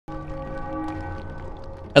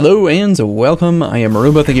Hello and welcome, I am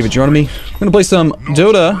Arumba, thank you for joining me. I'm gonna play some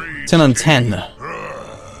Dota 10 on 10.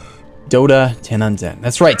 Dota 10 on 10.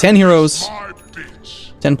 That's right, 10 heroes,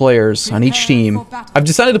 10 players on each team. I've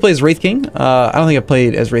decided to play as Wraith King. I don't think I've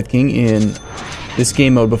played as Wraith King in this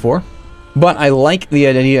game mode before. But I like the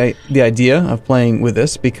idea of playing with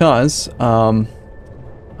this because I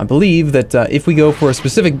believe that if we go for a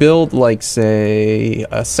specific build, like say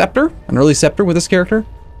a Scepter, an early Scepter with this character,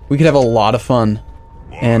 we could have a lot of fun.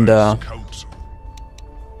 And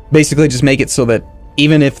basically just make it so that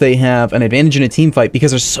even if they have an advantage in a team fight,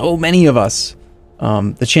 because there's so many of us,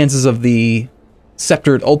 the chances of the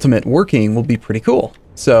Sceptered ultimate working will be pretty cool.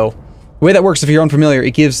 So the way that works, if you're unfamiliar,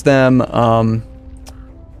 it gives them well,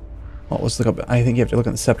 let's look up. I think you have to look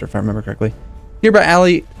at the Scepter if I remember correctly.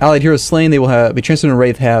 Hereby allied heroes slain, they will be transferred to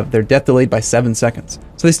Wraith, have their death delayed by 7 seconds.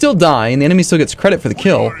 So they still die, and the enemy still gets credit for the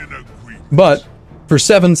kill, but for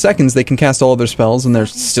 7 seconds they can cast all of their spells, and they're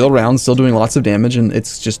still around, still doing lots of damage, and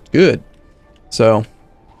it's just good. So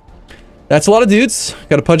that's a lot of dudes.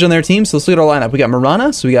 Got a Pudge on their team, so let's look at our lineup. We got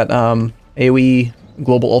Mirana, so we got AoE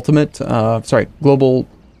Global Ultimate, Global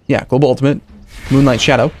Ultimate, Moonlight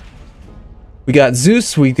Shadow. We got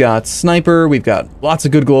Zeus, we've got Sniper, we've got lots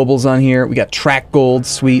of good globals on here. We got Track Gold,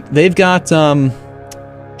 sweet. They've got,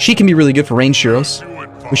 she can be really good for ranged heroes.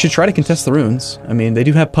 We should try to contest the runes. I mean, they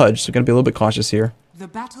do have Pudge, so we're gonna be a little bit cautious here. The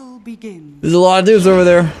battle begins. There's a lot of dudes over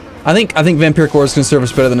there. I think Vampiric Core is gonna serve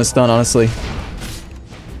us better than a stun, honestly.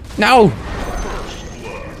 No!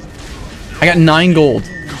 I got 9 gold.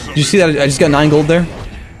 Did you see that? I just got 9 gold there.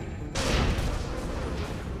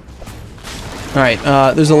 Alright,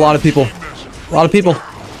 there's a lot of people. A lot of people.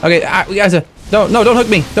 Okay, we guys, don't hook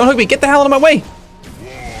me. Don't hook me. Get the hell out of my way.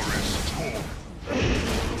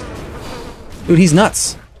 Dude, he's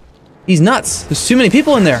nuts. He's nuts. There's too many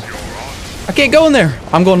people in there. I can't go in there.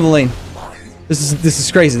 I'm going to the lane. This is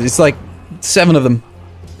crazy. It's like 7 of them.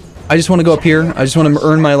 I just want to go up here. I just want to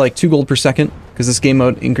earn my like 2 gold per second, because this game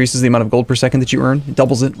mode increases the amount of gold per second that you earn. It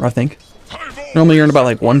doubles it, I think. Normally you earn about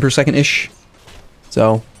like 1 per second-ish.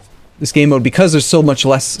 So this game mode, because there's so much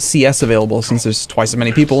less CS available, since there's twice as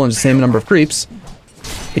many people and the same number of creeps,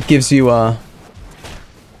 it gives you a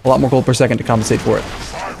lot more gold per second to compensate for it.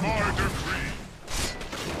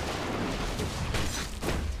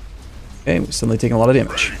 Okay, we're suddenly taking a lot of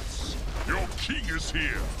damage.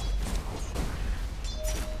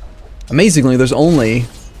 Amazingly, there's only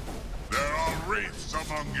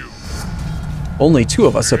 2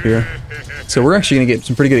 of us up here, so we're actually going to get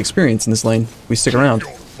some pretty good experience in this lane if we stick around.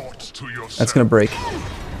 That's gonna break.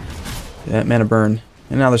 That mana burn.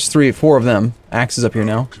 And now there's 4 of them. Axe is up here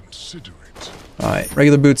now. Alright,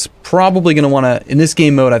 regular boots. Probably gonna wanna, in this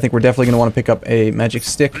game mode, I think we're definitely gonna wanna pick up a magic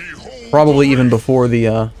stick. Probably even before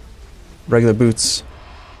the regular boots.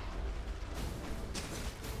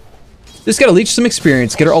 Just gotta leech some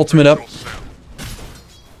experience, get our ultimate up.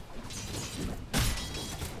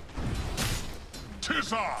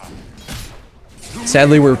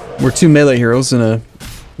 Sadly, we're 2 melee heroes in a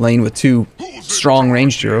lane with 2 strong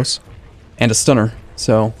ranged heroes and a stunner,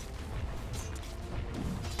 so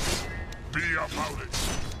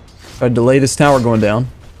try to delay this tower going down.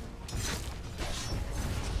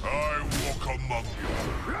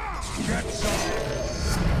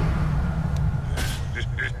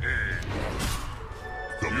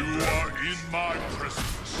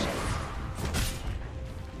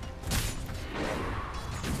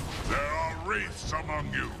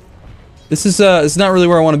 This is it's not really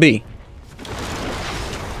where I want to be.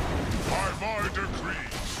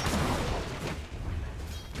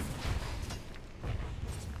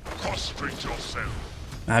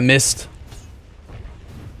 I missed.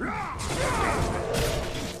 Well,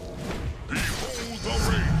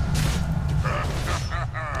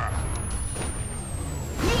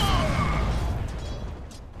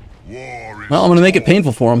 I'm gonna make it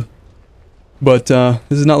painful for him, but this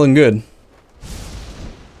is not looking good.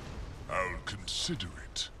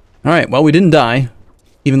 All right, well, we didn't die,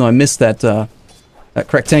 even though I missed that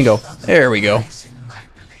correct tango. There we go.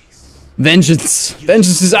 Vengeance!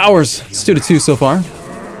 Vengeance is ours! It's 2-2 so far.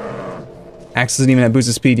 Axe doesn't even have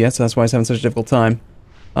boosted speed yet, so that's why he's having such a difficult time.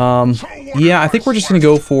 Yeah, I think we're just gonna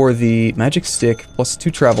go for the magic stick plus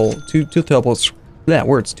 2 teleport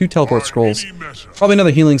scrolls. Probably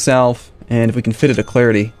another healing salve, and if we can fit it, a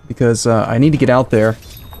clarity, because I need to get out there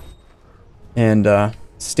and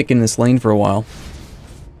stick in this lane for a while.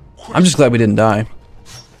 I'm just glad we didn't die.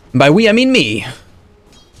 And by we, I mean me.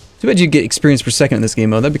 Too bad you'd get experience per second in this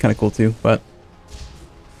game mode. That'd be kind of cool too, but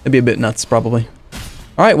it'd be a bit nuts, probably.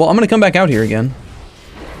 Alright, well, I'm going to come back out here again.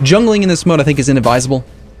 Jungling in this mode, I think, is inadvisable.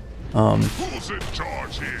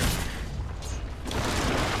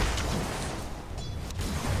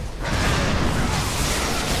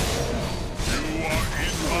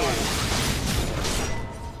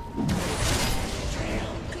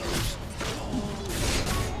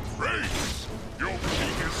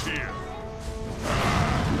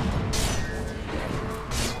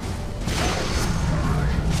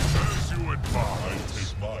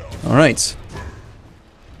 Alright.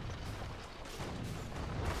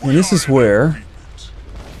 And this is where,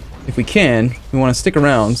 if we can, we want to stick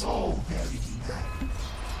around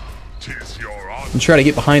and try to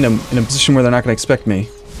get behind them in a position where they're not going to expect me.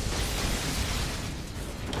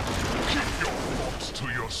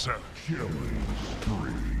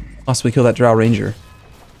 Possibly kill that Drow Ranger.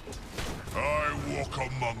 I walk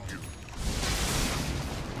among you.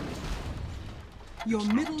 Your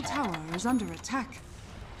middle tower is under attack.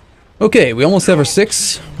 Okay, we almost have our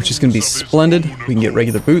 6, which is going to be splendid. We can get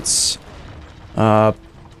regular boots. A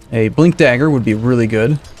blink dagger would be really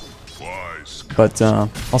good. But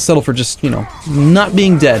I'll settle for just, you know, not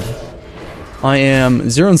being dead. I am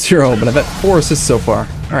 0-0, but I've had 4 assists so far.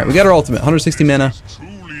 Alright, we got our ultimate, 160 mana.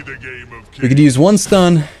 We could use 1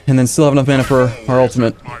 stun, and then still have enough mana for our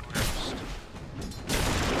ultimate.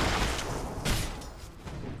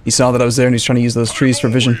 He saw that I was there, and he's trying to use those trees for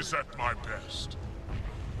vision.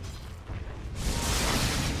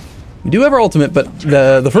 We do have our ultimate, but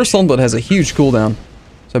the first ultimate has a huge cooldown.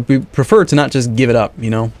 So we prefer to not just give it up, you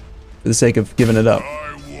know, for the sake of giving it up.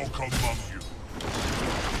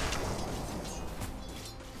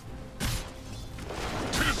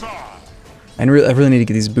 I really need to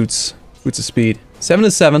get these boots of speed.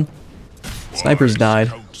 7-7. Sniper's died.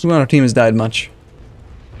 Who on our team has died much?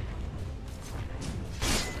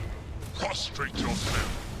 Prostrate yourself.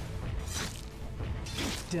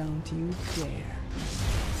 Don't you dare.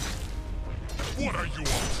 What are you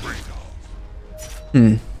afraid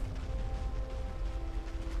of?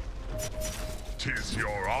 Tis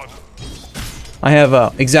your honor. I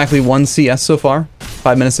have exactly 1 CS so far.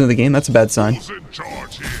 5 minutes into the game. That's a bad sign. Who's in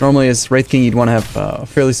charge here? Normally, as Wraith King, you'd want to have a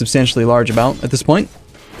fairly substantially large amount at this point.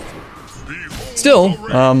 Still,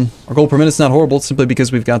 our gold per minute's not horrible, simply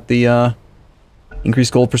because we've got the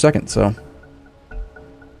increased gold per second, so...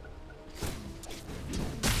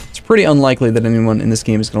 It's pretty unlikely that anyone in this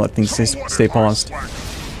game is going to let things stay paused.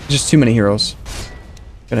 There's just too many heroes.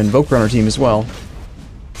 Got an Invoker on our team as well.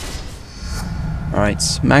 Alright,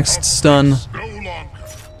 maxed stun.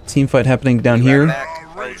 Team fight happening down here.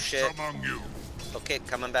 Oh shit. Okay,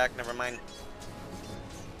 coming back, never mind.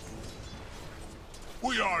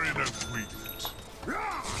 We are in agreement.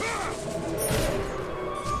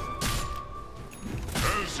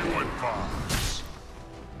 As you advise.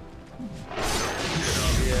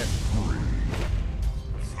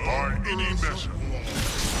 By any measure.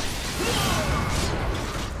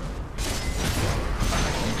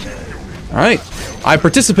 Alright, I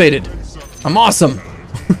participated. I'm awesome.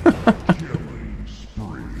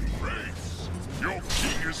 Your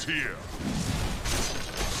king is here.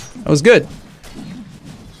 That was good.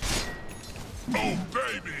 Oh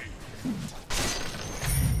baby.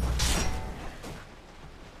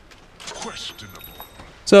 Questionable.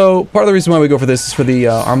 So, part of the reason why we go for this is for the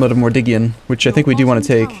Armlet of Mordigian, which I think we do want to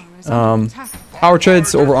take. Power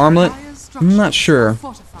Treads over Armlet? I'm not sure.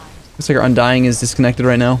 Looks like our Undying is disconnected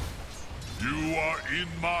right now. You are in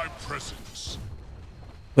my presence.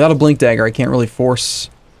 Without a Blink Dagger, I can't really force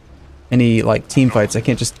any, like, team fights. I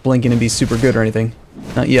can't just blink in and be super good or anything.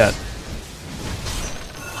 Not yet.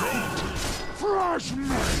 Fresh meat.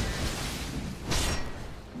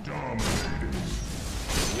 Dominated.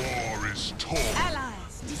 War is torn.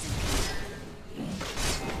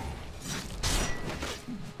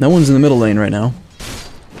 No one's in the middle lane right now.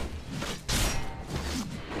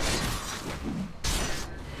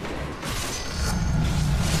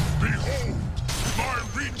 Behold, my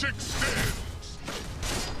reach extends.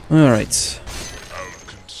 Alright. I'll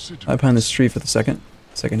consider. Hide behind this tree for the second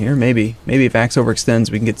here. Maybe if Axe overextends,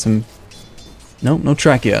 we can get some... Nope, no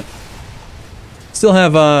track yet. Still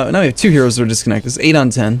have, now we have 2 heroes that are disconnected. It's 8 on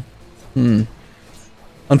 10.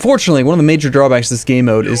 Unfortunately, one of the major drawbacks to this game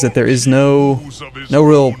mode is that there is no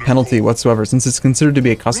real penalty whatsoever. Since it's considered to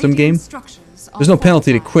be a custom game, there's no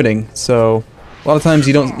penalty to quitting, so a lot of times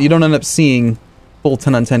you don't end up seeing full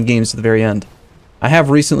 10 on 10 games to the very end. I have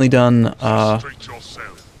recently done 10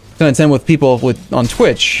 on 10 with people on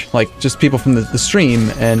Twitch, like just people from the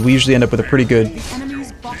stream, and we usually end up with a pretty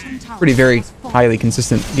very highly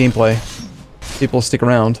consistent gameplay. People stick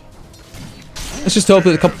around. Let's just hope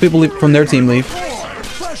that a couple people from their team leave.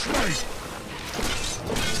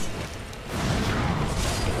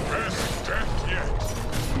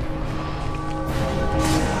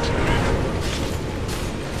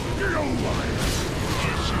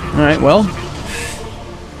 Alright, well,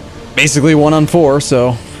 basically 1 on 4,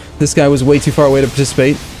 so this guy was way too far away to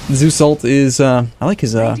participate. Zeus ult is, I like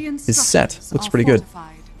his set. Looks pretty good.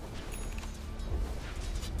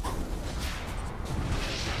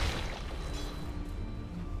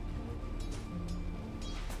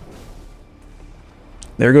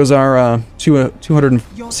 there goes our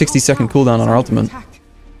 260-second cooldown on our ultimate.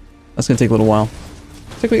 That's gonna take a little while.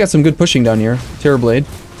 Looks like we got some good pushing down here. Terrorblade.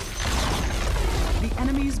 The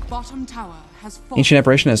enemy's bottom tower has fallen. Ancient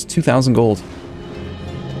Apparition has 2,000 gold.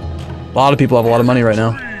 A lot of people have a lot of money right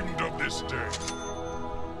now.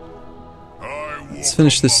 Let's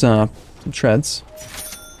finish this some treads.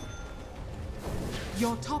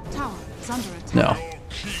 Your top tower is under attack. No.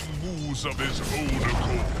 Your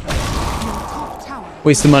top tower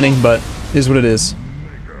Waste of money, but it is what it is.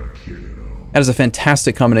 That is a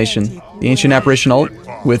fantastic combination. The Ancient Apparition ult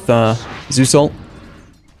with Zeus ult.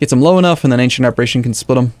 Gets them low enough, and then Ancient Apparition can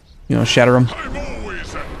split them. You know, shatter them.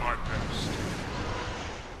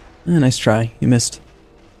 Nice try. You missed.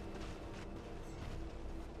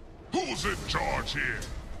 Who's in charge here?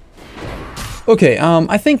 Okay,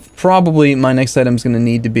 I think probably my next item is going to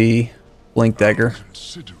need to be Blink Dagger.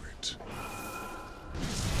 Consider it.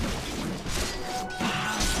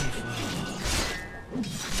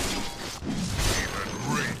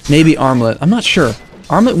 Maybe Armlet. I'm not sure.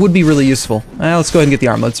 Armlet would be really useful. Let's go ahead and get the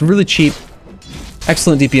Armlet. It's really cheap.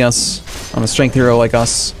 Excellent DPS on a strength hero like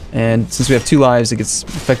us. And since we have 2 lives, it gets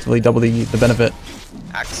effectively double the benefit.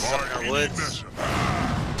 Axes up in our woods.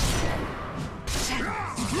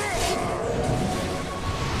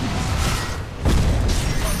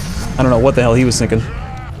 I don't know what the hell he was thinking. I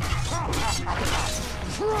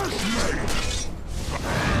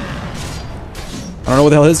don't know what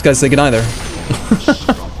the hell this guy's thinking either.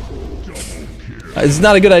 It's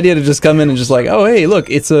not a good idea to just come in and just like, oh hey, look,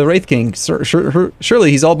 it's a Wraith King.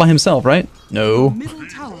 Surely he's all by himself, right? No. middle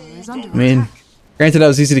tower is under I mean, attack. granted I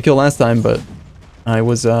was easy to kill last time, but I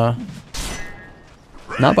was not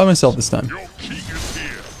by myself this time. Your king is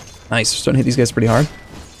here. Nice, we're starting to hit these guys pretty hard.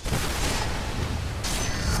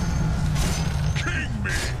 King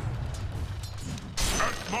me.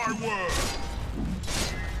 At my word.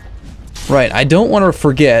 Right, I don't want to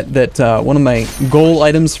forget that one of my goal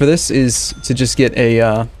items for this is to just get a,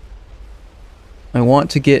 I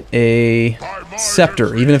want to get a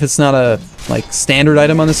scepter, even if it's not a, like, standard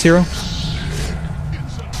item on this hero. Your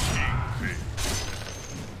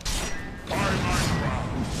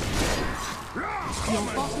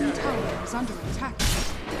bottom tower is under attack.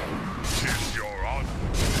 Tis your honor.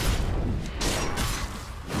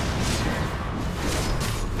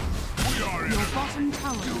 We are in Your bottom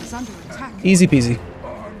tower is under attack. Easy peasy.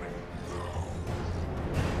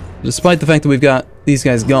 Despite the fact that we've got these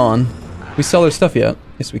guys gone, we sell their stuff yet?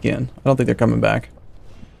 Yes, we can. I don't think they're coming back.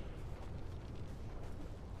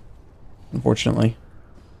 Unfortunately.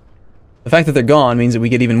 The fact that they're gone means that we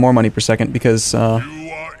get even more money per second because You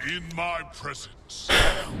are in my presence.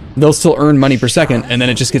 they'll still earn money per second, and then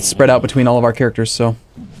it just gets spread out between all of our characters, so...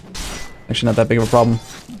 Actually not that big of a problem.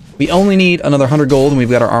 We only need another 100 gold, and we've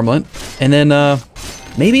got our armlet. And then,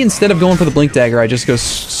 maybe instead of going for the Blink Dagger, I just go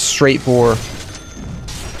straight for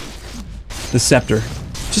the Scepter.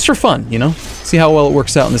 Just for fun, you know? See how well it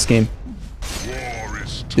works out in this game. War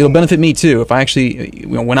is It'll benefit me, too. If I actually... You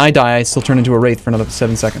know, when I die, I still turn into a Wraith for another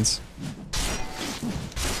 7 seconds.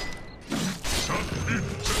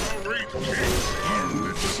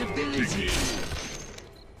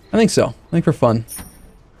 I think so. I think for fun.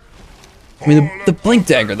 I mean, the Blink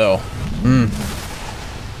Dagger, though.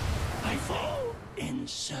 I fall in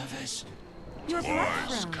service. Your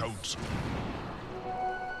wise background. counsel.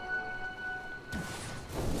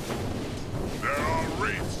 There are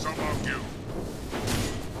wraiths among you.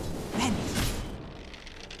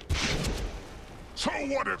 So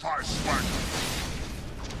what if I swagger?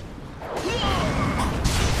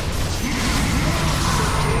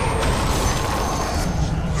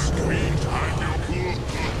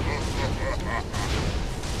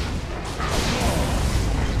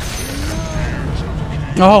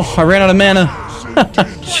 Oh, I ran out of mana.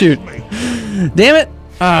 Shoot. Damn it.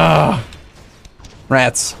 Ah.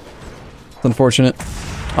 Rats. It's unfortunate.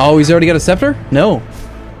 Oh, he's already got a scepter? No.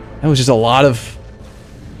 That was just a lot of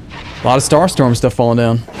Starstorm stuff falling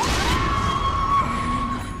down.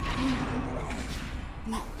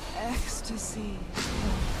 Ecstasy.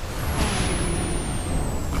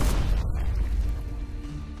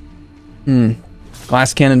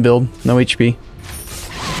 Glass cannon build. No HP.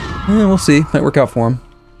 We'll see. Might work out for him.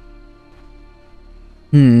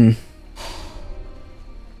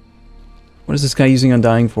 What is this guy using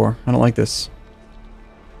Undying for? I don't like this.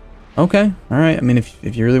 Okay. Alright. I mean, if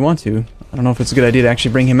you really want to. I don't know if it's a good idea to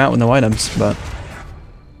actually bring him out with no items, but...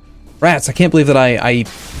 Rats, I can't believe that I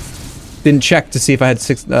didn't check to see if I had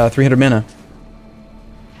 300 mana.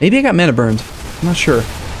 Maybe I got mana burned. I'm not sure.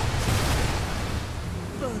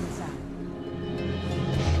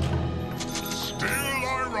 Still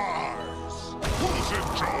I rise. Who's in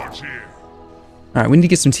Alright, we need to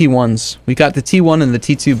get some T1s. We got the T1 and the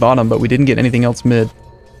T2 bottom, but we didn't get anything else mid.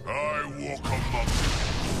 I walk among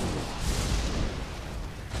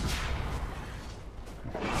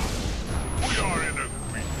you. We are in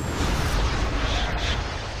agreement.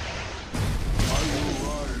 I will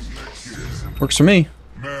rise next year. Works for me.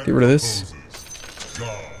 Get rid of this.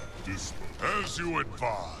 As you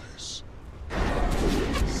advise.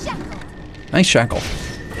 Nice shackle.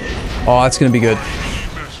 Oh, that's gonna be good.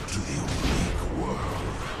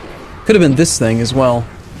 Could have been this thing as well.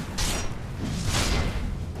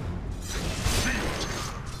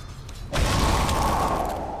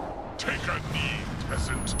 Take a knee,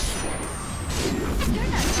 peasant. You're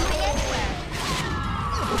not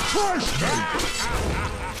going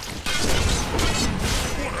anywhere.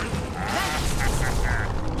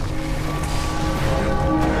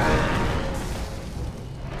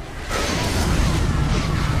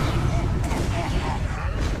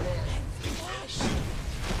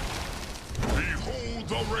 Behold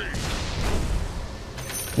the rain.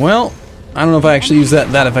 Well, I don't know if I actually use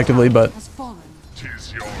that effectively, but Has fallen.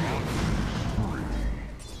 'Tis your honor.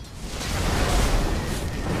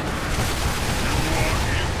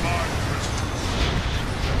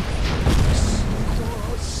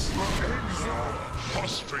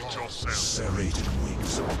 Prostrate yourself. Serrated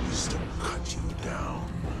wings of wisdom cut you down.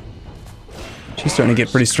 she's starting to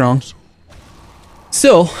get pretty strong.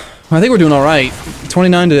 Still, I think we're doing all right.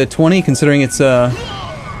 29 to 20, considering it's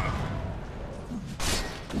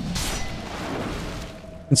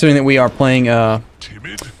considering that we are playing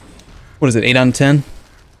Timid. what is it, 8 on 10?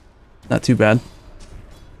 Not too bad.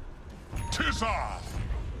 'Tis I.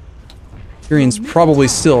 Tyrion's probably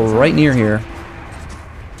still right near here.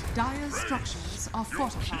 Dire structures are Your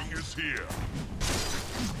fortified. king is here.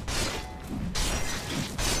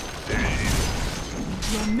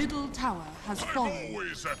 Your middle tower has I'm fallen.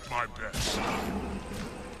 always at my best.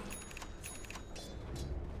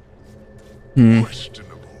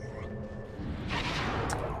 Questionable.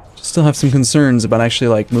 Still have some concerns about actually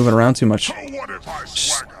like moving around too much. So what if I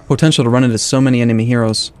swagger? Potential to run into so many enemy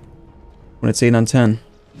heroes when it's 8 on 10.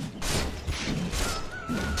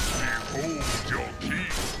 Behold your king.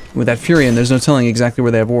 With that Furion, there's no telling exactly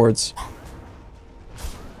where they have wards.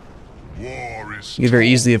 War is You could very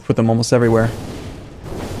easily have put them almost everywhere.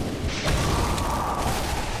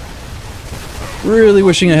 Really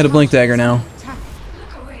wishing I had a Blink Dagger now. Attack.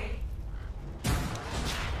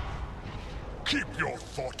 Keep your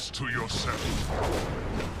thoughts to yourself.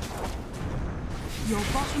 Your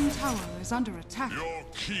bottom tower is under attack. Your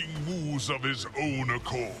king moves of his own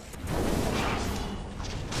accord. Your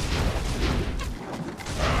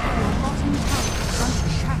bottom tower is under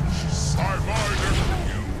attack. I've either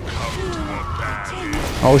you come to a bad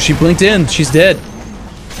end. Oh, she blinked in. She's dead.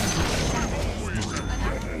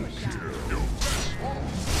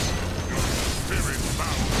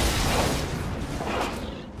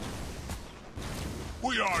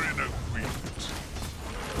 We are in agreement.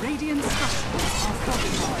 Radiant structures are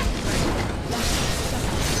fortified.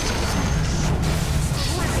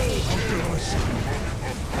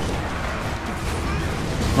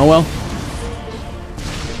 Oh well.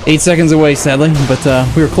 8 seconds away, sadly, but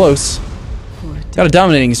we were close. Got a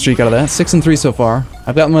dominating streak out of that. 6 and 3 so far.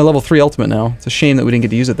 I've gotten my level 3 ultimate now. It's a shame that we didn't get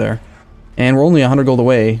to use it there. And we're only 100 gold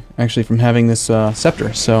away, actually, from having this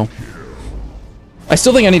scepter, so... I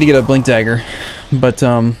still think I need to get a Blink Dagger, but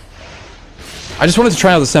I just wanted to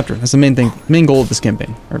try out the scepter. That's the main thing, main goal of this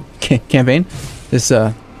campaign. Or campaign? This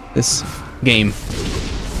game.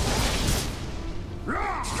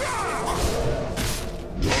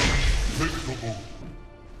 Predictable.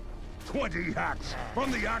 20 hacks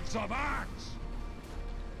from the axe of axe.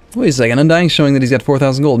 Wait a second, Undying's showing that he's got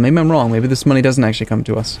 4,000 gold. Maybe I'm wrong. Maybe this money doesn't actually come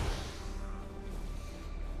to us.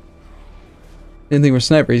 Didn't think we're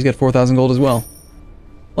Sniper. He's got 4,000 gold as well.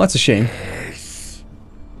 Well, that's a shame.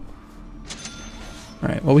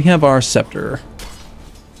 Alright, well we have our scepter.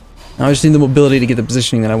 Now I just need the mobility to get the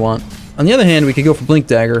positioning that I want. On the other hand, we could go for Blink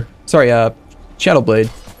Dagger. Sorry, Shadow Blade.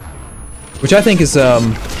 Which I think is,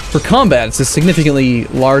 for combat, it's a significantly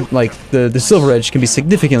large, like, the Silver Edge can be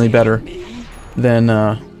significantly better than,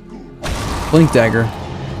 Blink Dagger.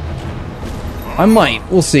 I might,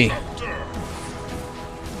 we'll see.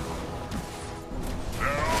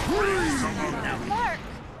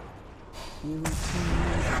 You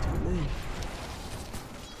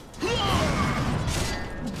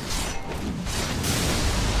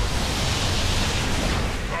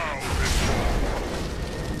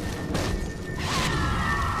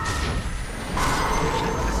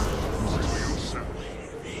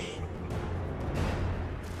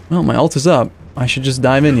Well, my ult is up. I should just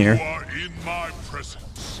dive in are here. in my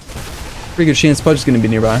presence. Pretty good chance Pudge is going to be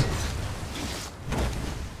nearby.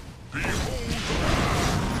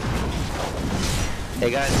 Hey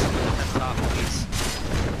guys, someone on top, please.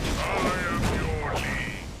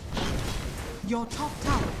 Your top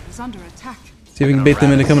tower is under attack. See if we can bait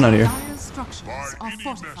them into coming out here. Dire structures are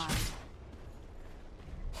fortified.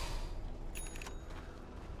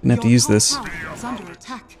 Gonna have to Your use top this. tower is under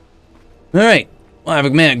attack. Alright. Well, I have a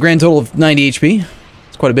grand total of 90 HP.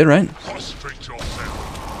 It's quite a bit, right? Prostrate yourself.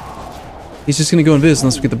 He's just gonna go invis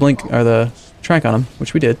unless we get the blink or the track on him,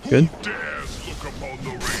 which we did. Good. Dares look upon the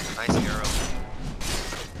ring. Nice hero.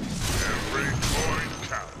 Every coin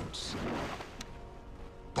counts.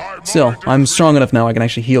 By Still, my I'm strong enough now I can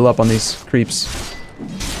actually heal up on these creeps.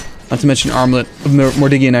 Not to mention Armlet of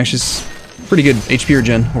Mordigian actually is pretty good HP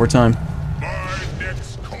regen over time. my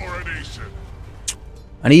next coronation.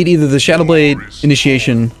 I need either the Shadowblade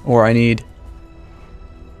initiation or I need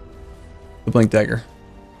the Blink Dagger.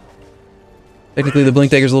 Technically the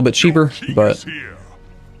Blink Dagger is a little bit cheaper, King but is here.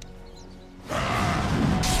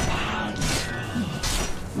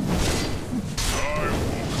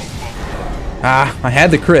 I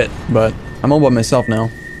had the crit, but I'm all by myself now.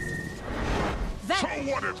 So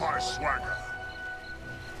what if I swagger?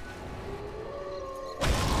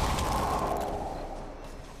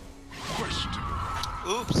 Question.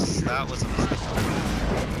 Oops, that was a mistake.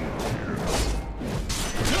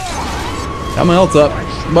 Got my health up,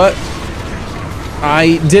 but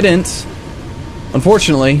I didn't,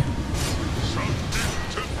 unfortunately.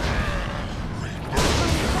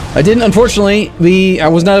 I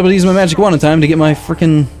was not able to use my magic wand in time to get my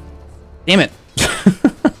freaking. Damn it!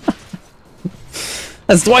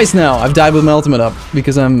 That's twice now. I've died with my ultimate up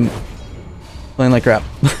because I'm playing like crap.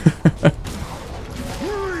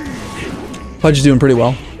 Pudge is doing pretty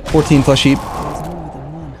well. 14 flesh heap.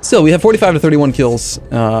 Still, we have 45 to 31 kills.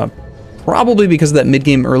 Probably because of that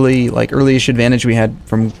mid-game early-ish advantage we had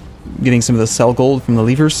from getting some of the cell gold from the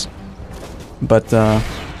levers. But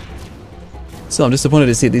still, I'm disappointed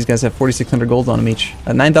to see these guys have 4,600 gold on them each.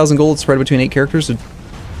 At 9,000 gold spread between 8 characters would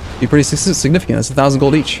be pretty significant. That's 1,000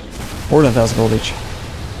 gold each. More than 1,000 gold each.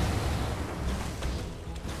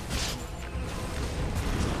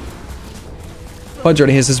 Pudge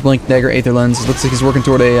already has his Blink Dagger Aether Lens. It looks like he's working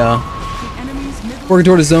toward a The enemy's middle working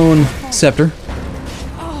toward his own scepter.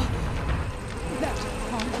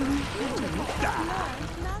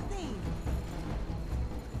 Nothing.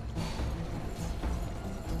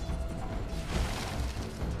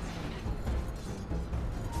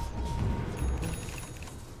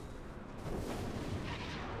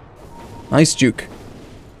 Nice juke.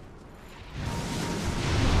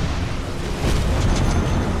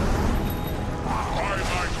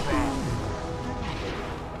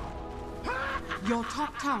 Your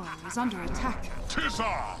top tower is under attack.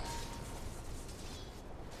 Tissa!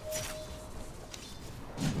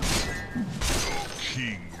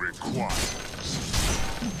 King requires.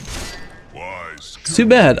 Wise. It's too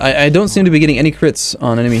bad. I don't seem to be getting any crits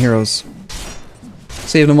on enemy heroes.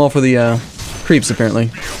 Saved them all for the creeps, apparently.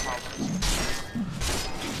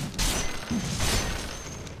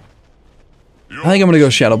 I think I'm gonna go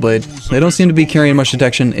Shadowblade. They don't seem to be carrying much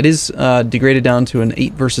detection. It is degraded down to an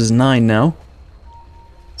 8 versus 9 now.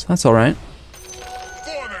 So that's alright. For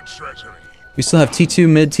the treasury. We still have T2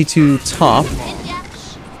 mid, T2 top. Ninja.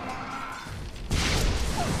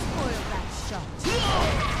 Spoil that shot.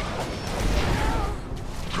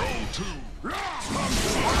 Go to.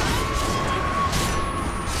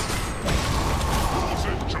 Who's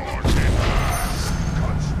in charge here?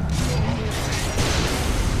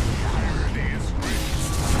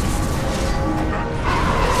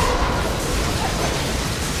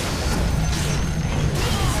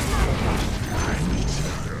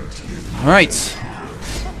 Alright.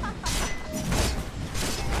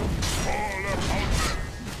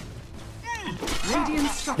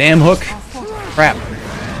 Radiant structures Damn hook. are fortified. Crap.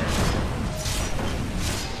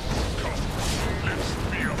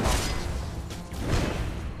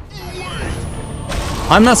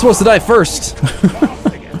 I'm not supposed to die first.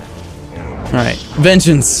 Alright.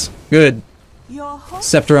 Vengeance. Good. Your hope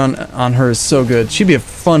Scepter on her is so good. She'd be a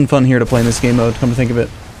fun hero to play in this game mode, come to think of it.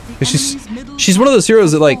 'Cause she's one of those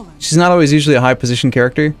heroes that, like, she's not always usually a high position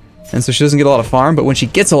character, and so she doesn't get a lot of farm, but when she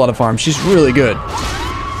gets a lot of farm, she's really good.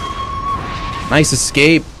 Nice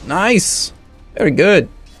escape. Nice. Very good.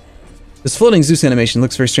 This floating Zeus animation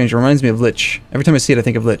looks very strange. It reminds me of Lich. Every time I see it, I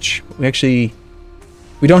think of Lich. We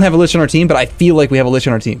don't have a Lich on our team, but I feel like we have a Lich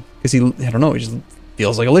on our team. Because I don't know, he just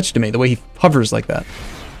feels like a Lich to me, the way he hovers like that.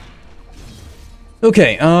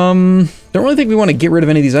 Okay, don't really think we want to get rid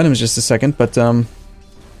of any of these items just a second, but,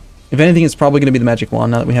 if anything, it's probably going to be the Magic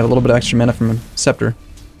Wand, now that we have a little bit of extra mana from Scepter.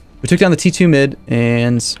 We took down the T2 mid,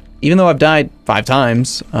 and even though I've died 5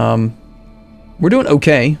 times, we're doing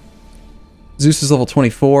okay. Zeus is level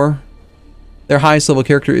 24. Their highest level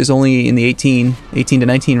character is only in the 18 to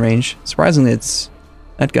 19 range. Surprisingly, it's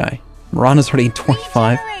that guy. Mirana's already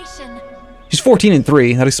 25. She's 14 and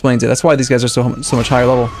 3. That explains it. That's why these guys are so much higher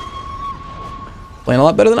level. Playing a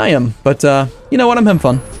lot better than I am. But, you know what? I'm having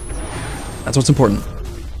fun. That's what's important.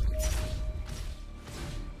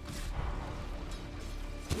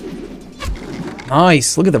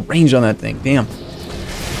 Nice. Look at the range on that thing. Damn.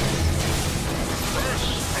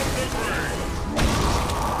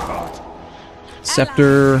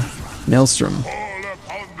 Scepter, Maelstrom.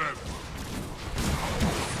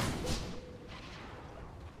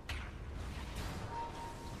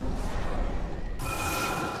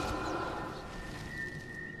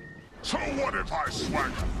 So what if I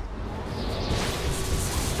swagger?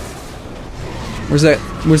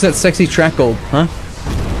 Where's that sexy track gold, huh?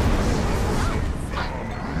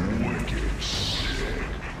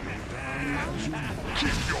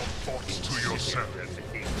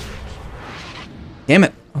 Damn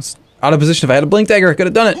it. I was out of position. If I had a blink dagger, I could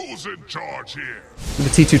have done it. Who's in charge here? The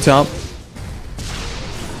T2 top.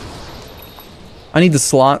 I need the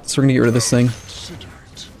slot, so we're gonna get rid of this thing.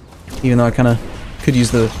 Even though I kinda could use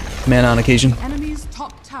the mana on occasion. Enemy's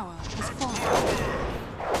top tower has fallen.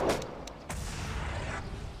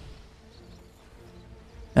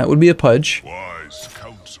 That would be a pudge. Wise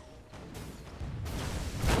counsel.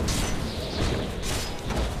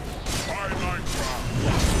 By my crown.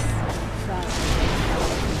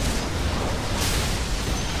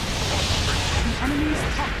 The enemy's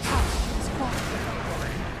top tower has fallen.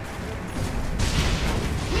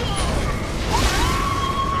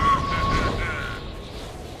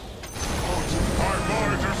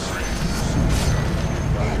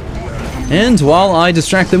 And while I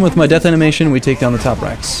distract them with my death animation, we take down the top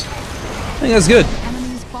racks. I think that's good.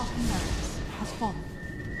 Enemy's bottom barracks has fallen.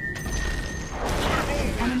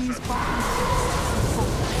 Enemy's bottom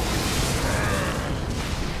barracks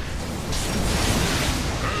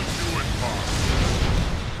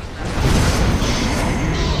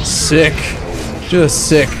has fallen. Sick. Just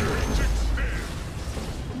sick.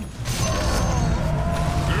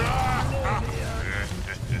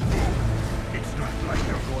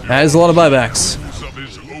 That is a lot of buybacks.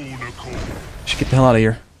 Should get the hell out of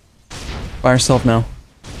here. By ourselves now.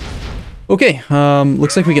 Okay,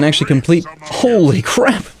 looks like we can actually complete... Holy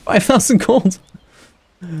crap! 5,000 gold!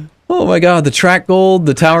 Oh my god, the track gold,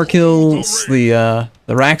 the tower kills, the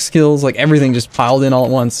rack skills, like everything just piled in all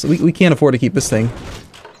at once. We can't afford to keep this thing.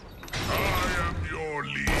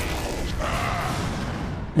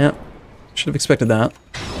 Yep. Should have expected that.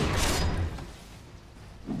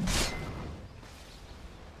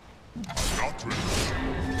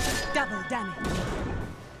 Double damage.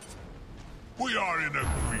 We are in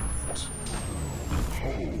agreement.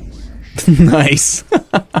 Nice.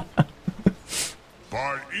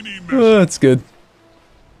 By any Oh, that's good.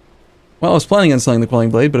 Well, I was planning on selling the Quelling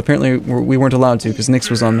Blade, but apparently we weren't allowed to because Nyx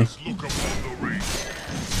was on me. look upon the ring.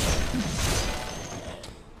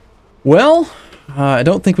 Well, I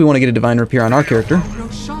don't think we want to get a Divine Repair on our character.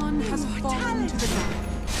 Roshan has fallen to the ground.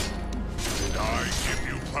 Did I give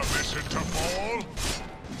you permission to fall?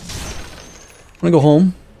 I'm gonna go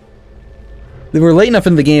home. We're late enough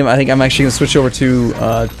into the game, I think I'm actually gonna switch over to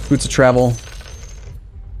Boots of Travel.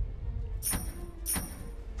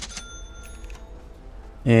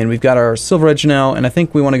 And we've got our Silver Edge now, and I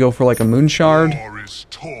think we want to go for like a Moon Shard,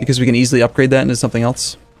 because we can easily upgrade that into something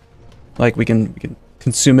else. Like we can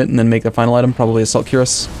consume it and then make the final item, probably Assault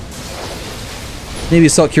Cuirass. Maybe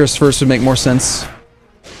Assault Cuirass first would make more sense.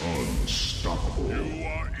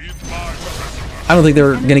 I don't think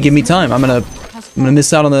they're gonna give me time. I'm gonna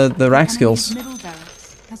miss out on the rack skills. Middle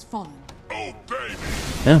barracks has fallen.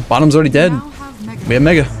 Yeah, bottom's already dead. Now have Mega. We have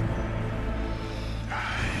Mega.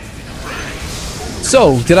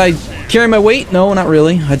 So, did I carry my weight? No, not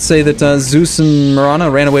really. I'd say that Zeus and Mirana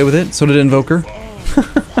ran away with it. So did Invoker.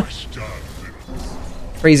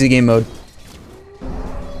 Crazy game mode.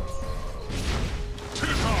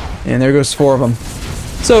 And there goes 4 of them.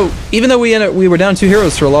 So, even though we were down 2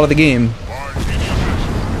 heroes for a lot of the game,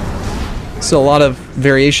 still a lot of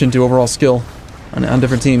variation to overall skill on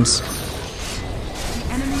different teams.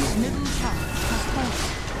 Enemy's middle tower has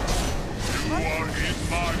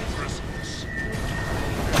fallen.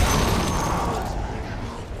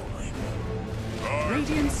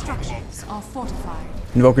 Radiant structures are fortified.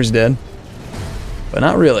 Invoker's dead. But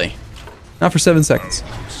not really. Not for 7 seconds.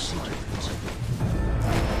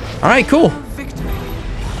 Alright, cool. Victory.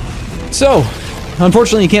 So,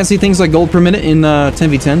 Unfortunately, you can't see things like gold per minute in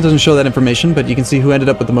 10v10. Doesn't show that information, but you can see who ended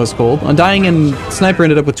up with the most gold. Undying and Sniper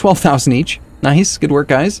ended up with 12,000 each. Nice. Good work,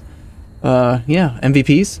 guys. Yeah,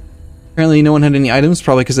 MVPs. Apparently no one had any items,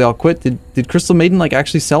 probably because they all quit. Did Crystal Maiden like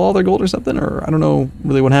actually sell all their gold or something? Or I don't know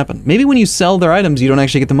really what happened. Maybe when you sell their items, you don't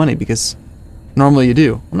actually get the money, because normally you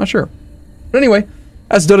do. I'm not sure. But anyway,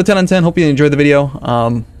 that's Dota 10 on 10. Hope you enjoyed the video.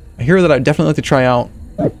 I hear that I'd definitely like to try out,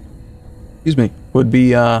 excuse me, would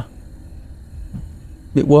be, I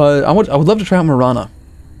would love to try out Mirana.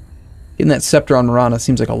 Getting that scepter on Mirana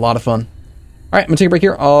seems like a lot of fun. Alright, I'm gonna take a break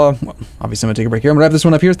here. Well, obviously I'm gonna take a break here. I'm gonna wrap this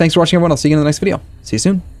one up here. Thanks for watching, everyone. I'll see you in the next video. See you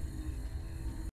soon.